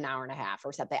almost an hour and a half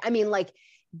or something. I mean, like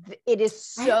it is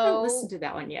so. I haven't listened to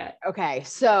that one yet. Okay,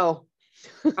 so.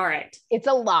 All right. It's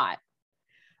a lot.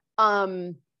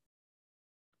 But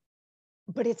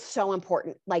it's so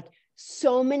important. Like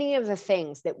so many of the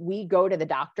things that we go to the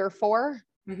doctor for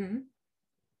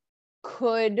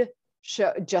could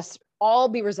just all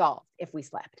be resolved if we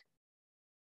slept.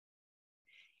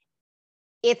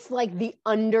 It's like the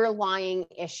underlying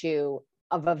issue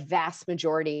of a vast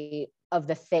majority of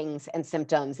the things and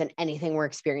symptoms and anything we're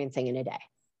experiencing in a day.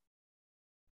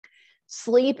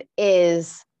 Sleep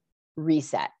is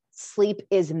reset. Sleep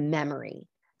is memory.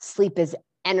 Sleep is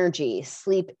energy.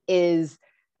 Sleep is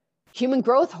human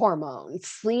growth hormone.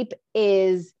 Sleep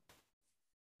is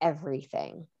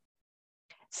everything.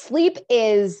 Sleep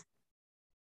is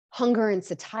hunger and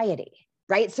satiety,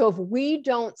 right? So if we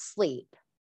don't sleep,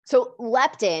 so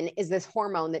leptin is this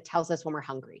hormone that tells us when we're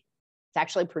hungry. It's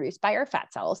actually produced by our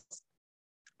fat cells.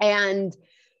 And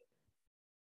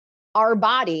our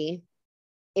body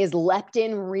is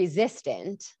leptin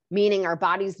resistant, meaning our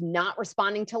body's not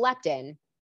responding to leptin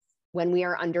when we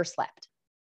are underslept.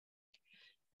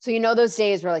 So those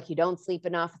days where like you don't sleep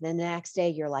enough, and then the next day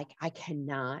you're like, I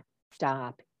cannot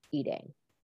stop eating.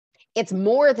 It's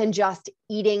more than just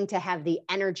eating to have the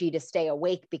energy to stay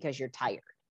awake because you're tired.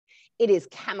 It is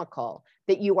chemical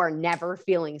that you are never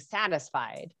feeling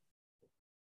satisfied.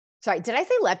 Sorry, did I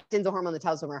say leptin's a hormone that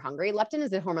tells when we're hungry? Leptin is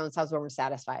the hormone that tells when we're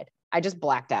satisfied. I just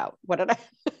blacked out. What did I?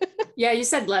 Yeah, you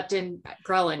said leptin,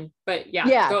 ghrelin, but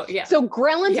yeah. Yeah. So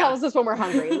ghrelin tells us when we're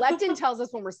hungry. Leptin tells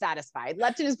us when we're satisfied.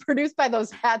 Leptin is produced by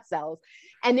those fat cells.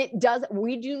 And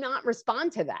we do not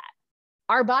respond to that.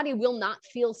 Our body will not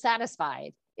feel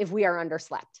satisfied if we are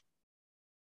underslept.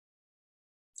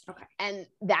 Okay. And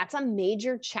that's a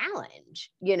major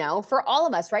challenge, for all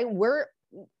of us, right?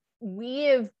 We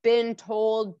have been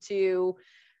told to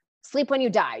sleep when you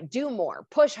die, do more,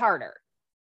 push harder,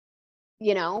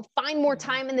 find more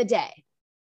time in the day.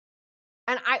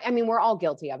 And I mean, we're all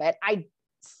guilty of it. I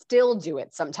still do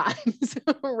it sometimes,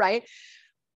 right?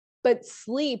 But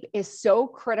sleep is so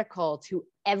critical to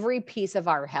every piece of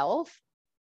our health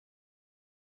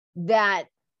that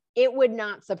it would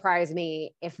not surprise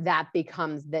me if that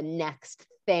becomes the next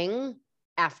thing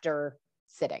after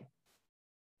sitting.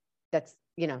 That's,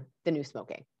 the new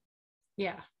smoking.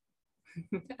 Yeah.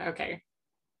 Okay.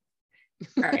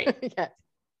 All right. Yeah.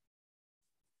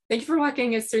 Thank you for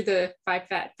walking us through the 5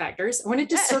 fat factors. I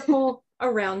wanted to circle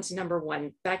around to number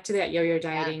 1, back to that yo-yo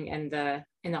dieting and the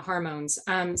hormones.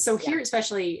 So here,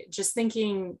 especially just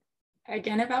thinking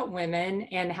again about women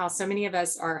and how so many of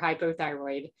us are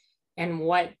hypothyroid and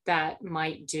what that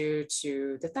might do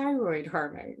to the thyroid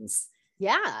hormones.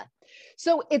 Yeah.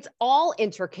 So it's all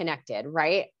interconnected,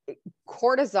 right?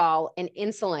 Cortisol and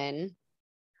insulin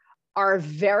are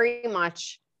very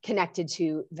much connected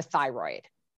to the thyroid.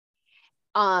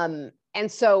 And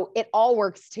so it all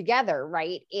works together,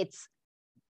 right?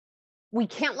 We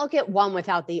can't look at one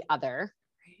without the other.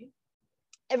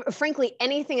 Right. Frankly,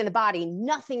 anything in the body,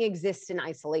 nothing exists in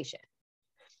isolation.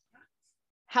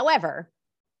 However,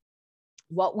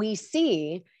 what we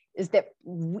see is that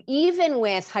even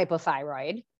with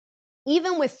hypothyroid,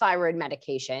 even with thyroid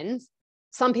medications,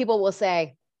 some people will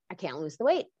say, I can't lose the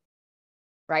weight,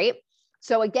 right?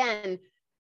 So again,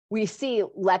 we see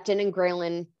leptin and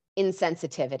ghrelin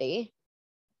insensitivity.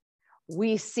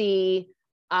 We see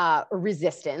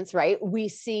resistance, right? We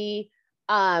see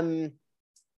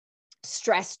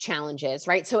stress challenges,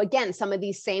 right? So again, some of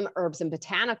these same herbs and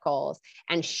botanicals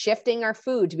and shifting our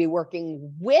food to be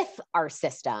working with our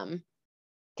system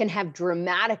can have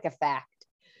dramatic effect.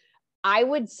 I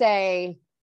would say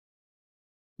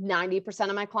 90%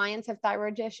 of my clients have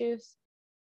thyroid issues.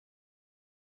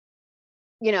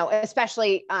 You know,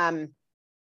 especially,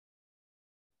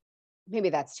 maybe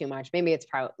that's too much. Maybe it's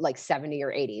probably like 70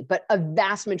 or 80, but a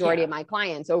vast majority of my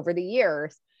clients over the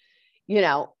years, you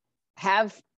know,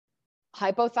 have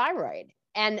hypothyroid.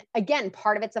 And again,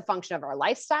 part of it's a function of our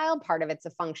lifestyle. Part of it's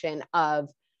a function of,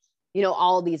 you know,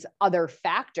 all these other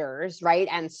factors, right?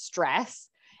 And stress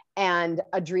and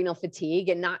adrenal fatigue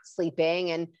and not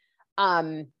sleeping.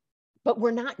 And, but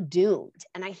we're not doomed.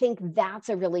 And I think that's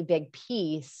a really big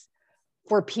piece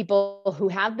for people who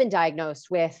have been diagnosed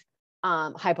with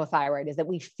hypothyroid, is that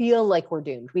we feel like we're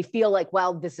doomed. We feel like,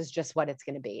 well, this is just what it's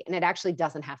going to be. And it actually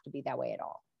doesn't have to be that way at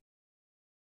all.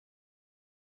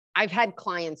 I've had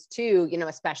clients too, you know,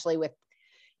 especially with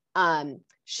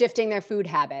shifting their food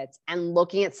habits and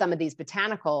looking at some of these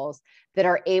botanicals that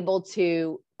are able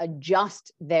to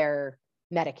adjust their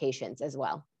medications as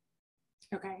well.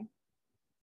 Okay.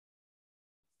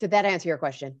 Did that answer your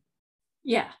question?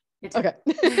 Yeah. Okay.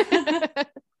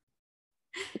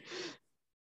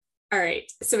 All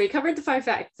right. So we covered the 5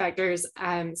 factors.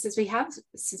 Since we have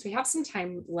some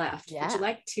time left, would you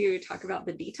like to talk about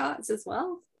the detox as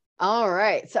well? All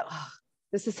right. So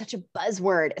this is such a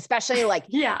buzzword, especially like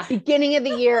beginning of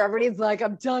the year, everybody's like,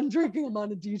 I'm done drinking, I'm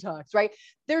on a detox, right?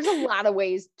 There's a lot of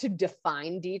ways to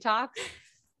define detox.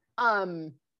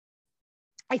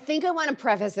 I think I want to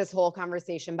preface this whole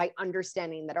conversation by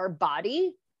understanding that our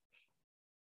body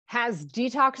has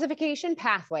detoxification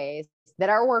pathways that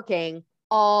are working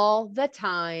all the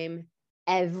time,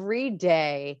 every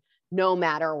day, no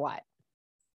matter what.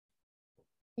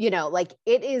 You know, like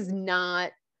it is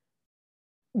not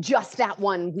just that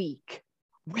 1 week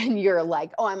when you're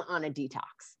like, oh, I'm on a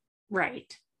detox.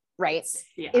 Right. Right.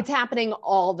 It's happening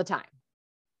all the time.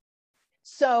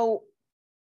 So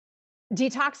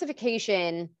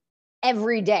detoxification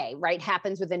every day, right,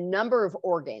 happens with a number of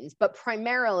organs, but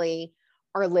primarily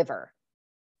our liver.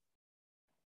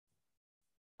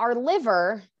 Our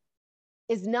liver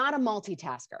is not a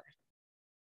multitasker.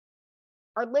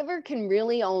 Our liver can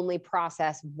really only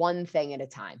process one thing at a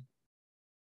time.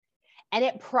 And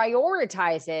it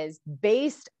prioritizes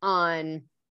based on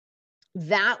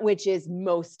that which is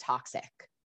most toxic,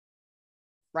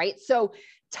 right? So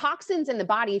toxins in the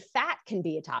body, fat can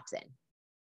be a toxin.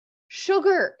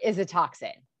 Sugar is a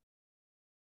toxin,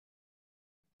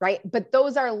 right? But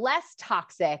those are less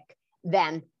toxic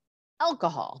than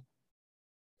alcohol,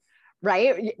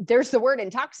 right? There's the word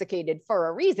intoxicated for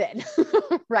a reason,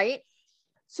 right?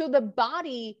 So the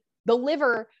body, the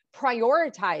liver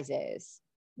prioritizes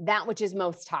that which is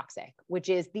most toxic, which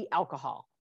is the alcohol.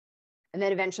 And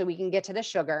then eventually we can get to the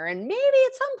sugar, and maybe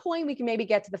at some point we can maybe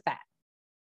get to the fat.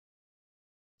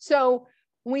 So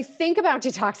when we think about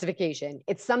detoxification,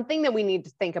 it's something that we need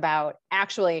to think about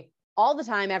actually all the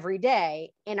time, every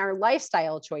day, in our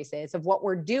lifestyle choices of what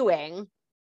we're doing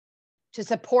to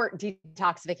support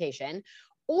detoxification,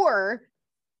 or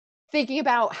thinking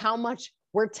about how much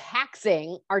we're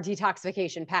taxing our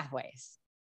detoxification pathways,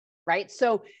 right?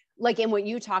 So like in what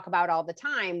you talk about all the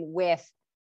time with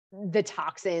the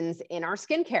toxins in our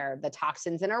skincare, the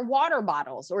toxins in our water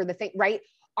bottles, or the thing, right?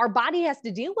 Our body has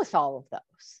to deal with all of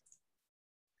those.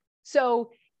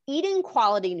 So eating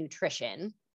quality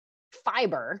nutrition,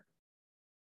 fiber,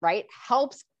 right,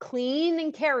 helps clean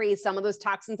and carry some of those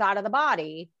toxins out of the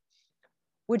body,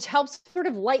 which helps sort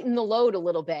of lighten the load a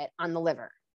little bit on the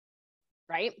liver,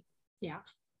 right? Yeah.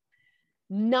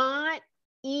 Not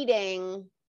eating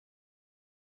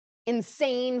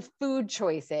insane food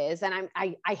choices. And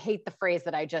I hate the phrase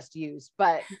that I just used,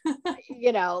 but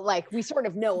you know, like we sort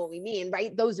of know what we mean,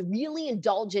 right? Those really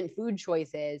indulgent food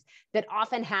choices that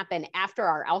often happen after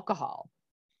our alcohol.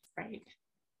 Right.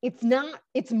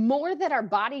 It's more that our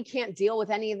body can't deal with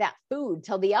any of that food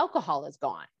till the alcohol is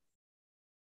gone.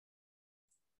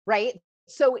 Right.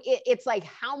 So it's like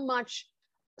how much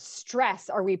stress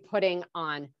are we putting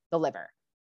on the liver?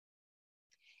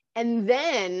 And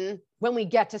then when we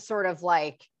get to sort of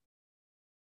like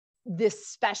this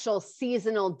special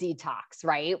seasonal detox,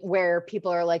 right? Where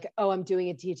people are like, oh, I'm doing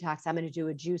a detox. I'm going to do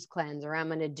a juice cleanse, or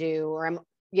I'm,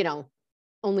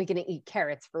 only going to eat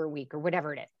carrots for a week or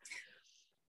whatever it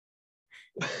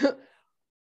is.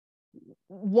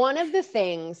 One of the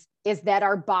things is that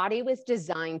our body was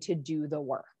designed to do the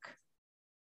work.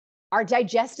 Our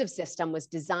digestive system was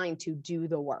designed to do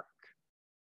the work.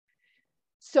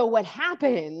 So what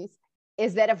happens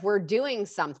is that if we're doing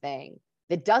something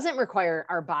that doesn't require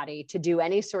our body to do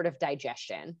any sort of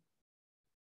digestion,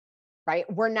 right?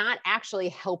 We're not actually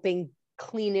helping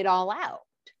clean it all out.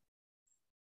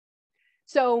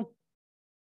 So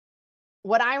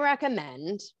what I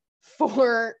recommend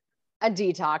for a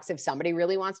detox, if somebody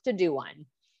really wants to do one,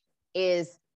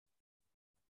 is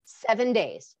 7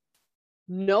 days,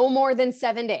 no more than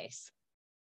 7 days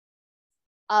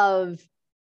of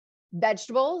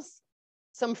vegetables,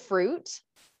 some fruit,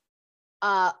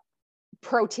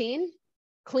 protein,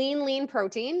 clean, lean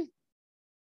protein,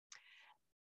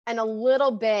 and a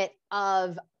little bit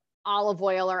of olive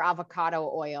oil or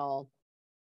avocado oil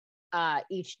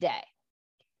each day.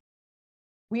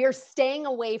 We are staying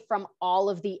away from all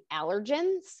of the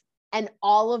allergens and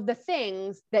all of the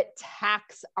things that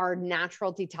tax our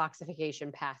natural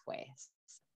detoxification pathways.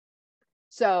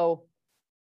 So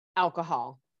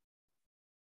alcohol,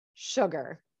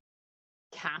 sugar,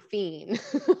 caffeine,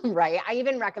 right? I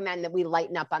even recommend that we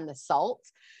lighten up on the salt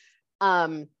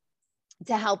to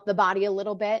help the body a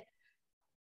little bit.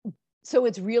 So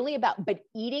it's really about, but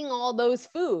eating all those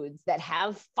foods that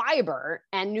have fiber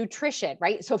and nutrition,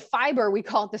 right? So fiber, we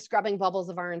call it the scrubbing bubbles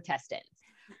of our intestines,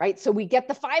 right? So we get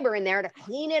the fiber in there to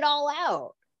clean it all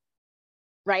out,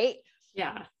 right?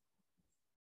 Yeah.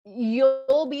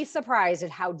 You'll be surprised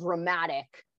at how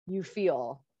dramatically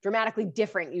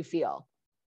different you feel.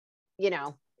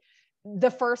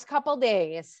 The first couple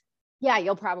days, yeah,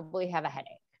 you'll probably have a headache.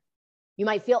 You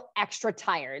might feel extra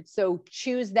tired. So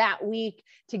choose that week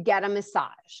to get a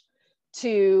massage,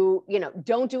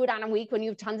 don't do it on a week when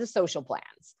you have tons of social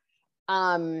plans.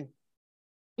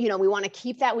 We want to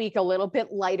keep that week a little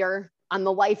bit lighter on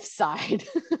the life side,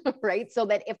 right? So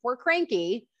that if we're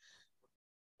cranky,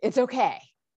 it's okay.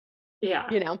 Yeah.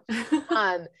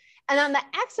 And on the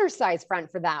exercise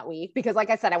front for that week, because like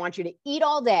I said, I want you to eat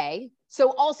all day.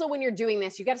 So also when you're doing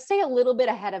this, you got to stay a little bit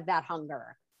ahead of that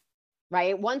hunger,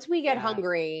 right? Once we get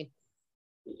hungry,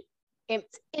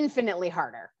 it's infinitely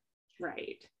harder.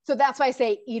 Right. So that's why I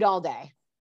say eat all day.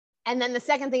 And then the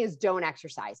second thing is don't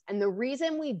exercise. And the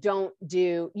reason we don't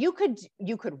do, you could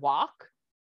walk,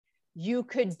 you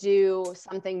could do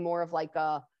something more of like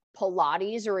a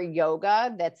Pilates or a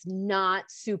yoga that's not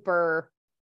super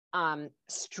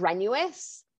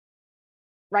strenuous,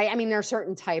 right? I mean, there are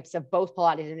certain types of both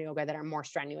Pilates and yoga that are more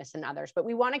strenuous than others, but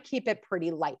we want to keep it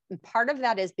pretty light. And part of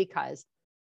that is because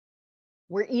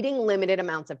we're eating limited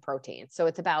amounts of protein. So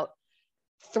it's about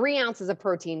 3 ounces of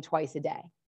protein twice a day,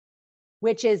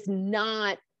 which is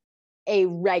not a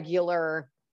regular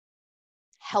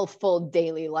healthful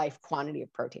daily life quantity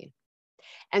of protein.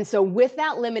 And so with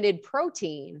that limited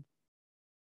protein,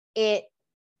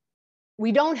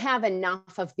 we don't have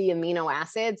enough of the amino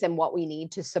acids and what we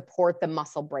need to support the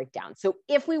muscle breakdown. So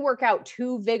if we work out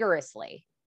too vigorously,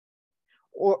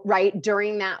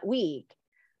 during that week,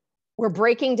 we're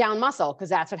breaking down muscle, because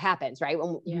that's what happens, right?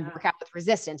 When we work out with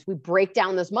resistance, we break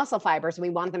down those muscle fibers and we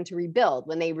want them to rebuild.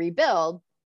 When they rebuild,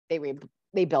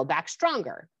 they build back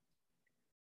stronger.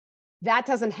 That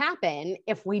doesn't happen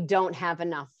if we don't have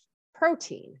enough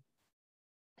protein.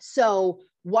 So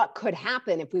what could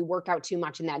happen if we work out too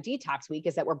much in that detox week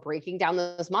is that we're breaking down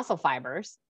those muscle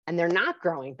fibers and they're not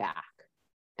growing back.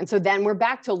 And so then we're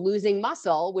back to losing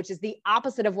muscle, which is the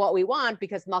opposite of what we want,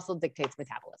 because muscle dictates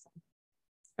metabolism.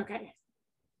 Okay.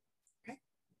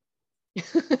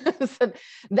 So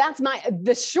that's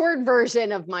the short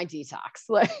version of my detox.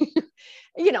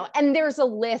 And there's a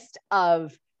list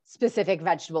of specific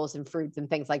vegetables and fruits and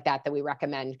things like that we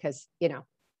recommend, because,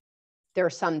 there are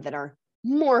some that are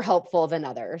more helpful than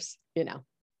others,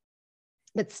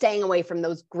 but staying away from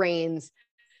those grains,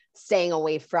 staying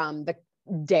away from the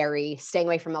dairy, staying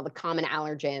away from all the common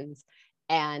allergens,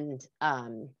 and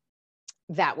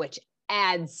that which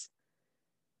adds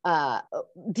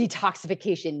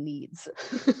detoxification needs.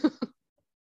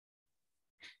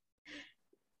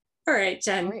 All right,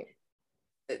 Jenn. All right.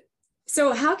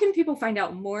 So how can people find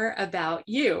out more about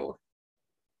you?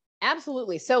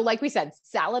 Absolutely. So like we said,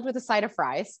 Salad with a Side of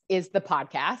Fries is the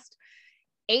podcast.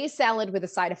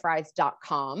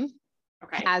 asaladwithasideoffries.com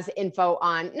Okay. has info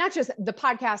on not just the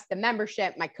podcast, the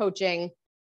membership, my coaching.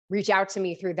 Reach out to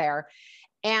me through there.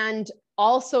 And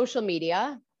all social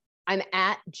media, I'm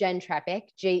at Jenn Trepeck,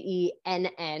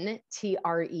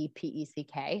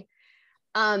 JENNTREPECK.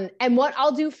 And what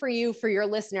I'll do for you, for your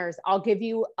listeners, I'll give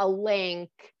you a link.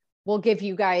 We'll give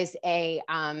you guys a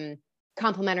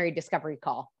complimentary discovery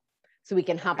call so we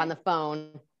can hop on the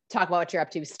phone, talk about what you're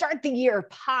up to, start the year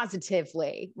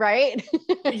positively, right?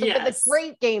 Yes. With a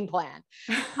great game plan.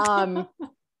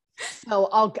 So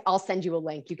I'll send you a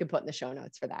link you can put in the show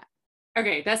notes for that.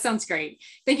 Okay, that sounds great.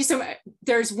 Thank you so much.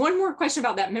 There's one more question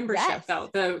about that membership, though,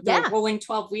 the rolling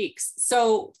 12 weeks.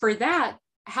 So for that,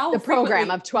 how the program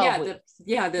of 12 weeks.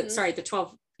 The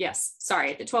 12. Yes,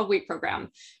 sorry, the 12-week program.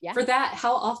 Yeah. For that,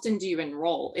 how often do you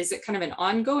enroll? Is it kind of an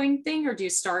ongoing thing, or do you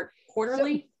start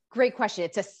quarterly? So, great question.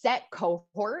 It's a set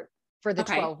cohort for the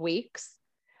 12 weeks.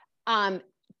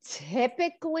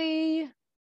 Typically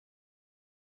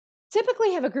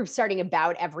have a group starting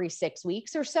about every 6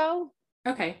 weeks or so.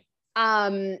 Okay.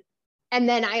 And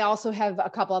then I also have a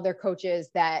couple other coaches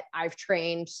that I've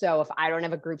trained. So if I don't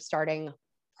have a group starting,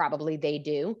 probably they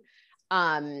do.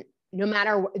 No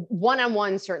matter,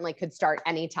 one-on-one certainly could start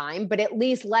anytime, but at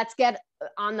least let's get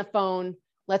on the phone.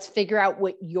 Let's figure out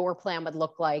what your plan would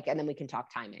look like, and then we can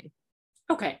talk timing.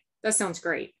 Okay. That sounds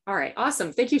great. All right.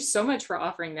 Awesome. Thank you so much for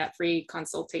offering that free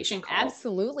consultation call.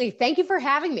 Absolutely. Thank you for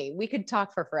having me. We could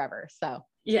talk for forever. So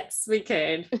yes, we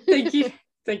could. Thank you.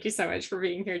 Thank you so much for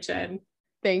being here, Jenn.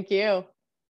 Thank you.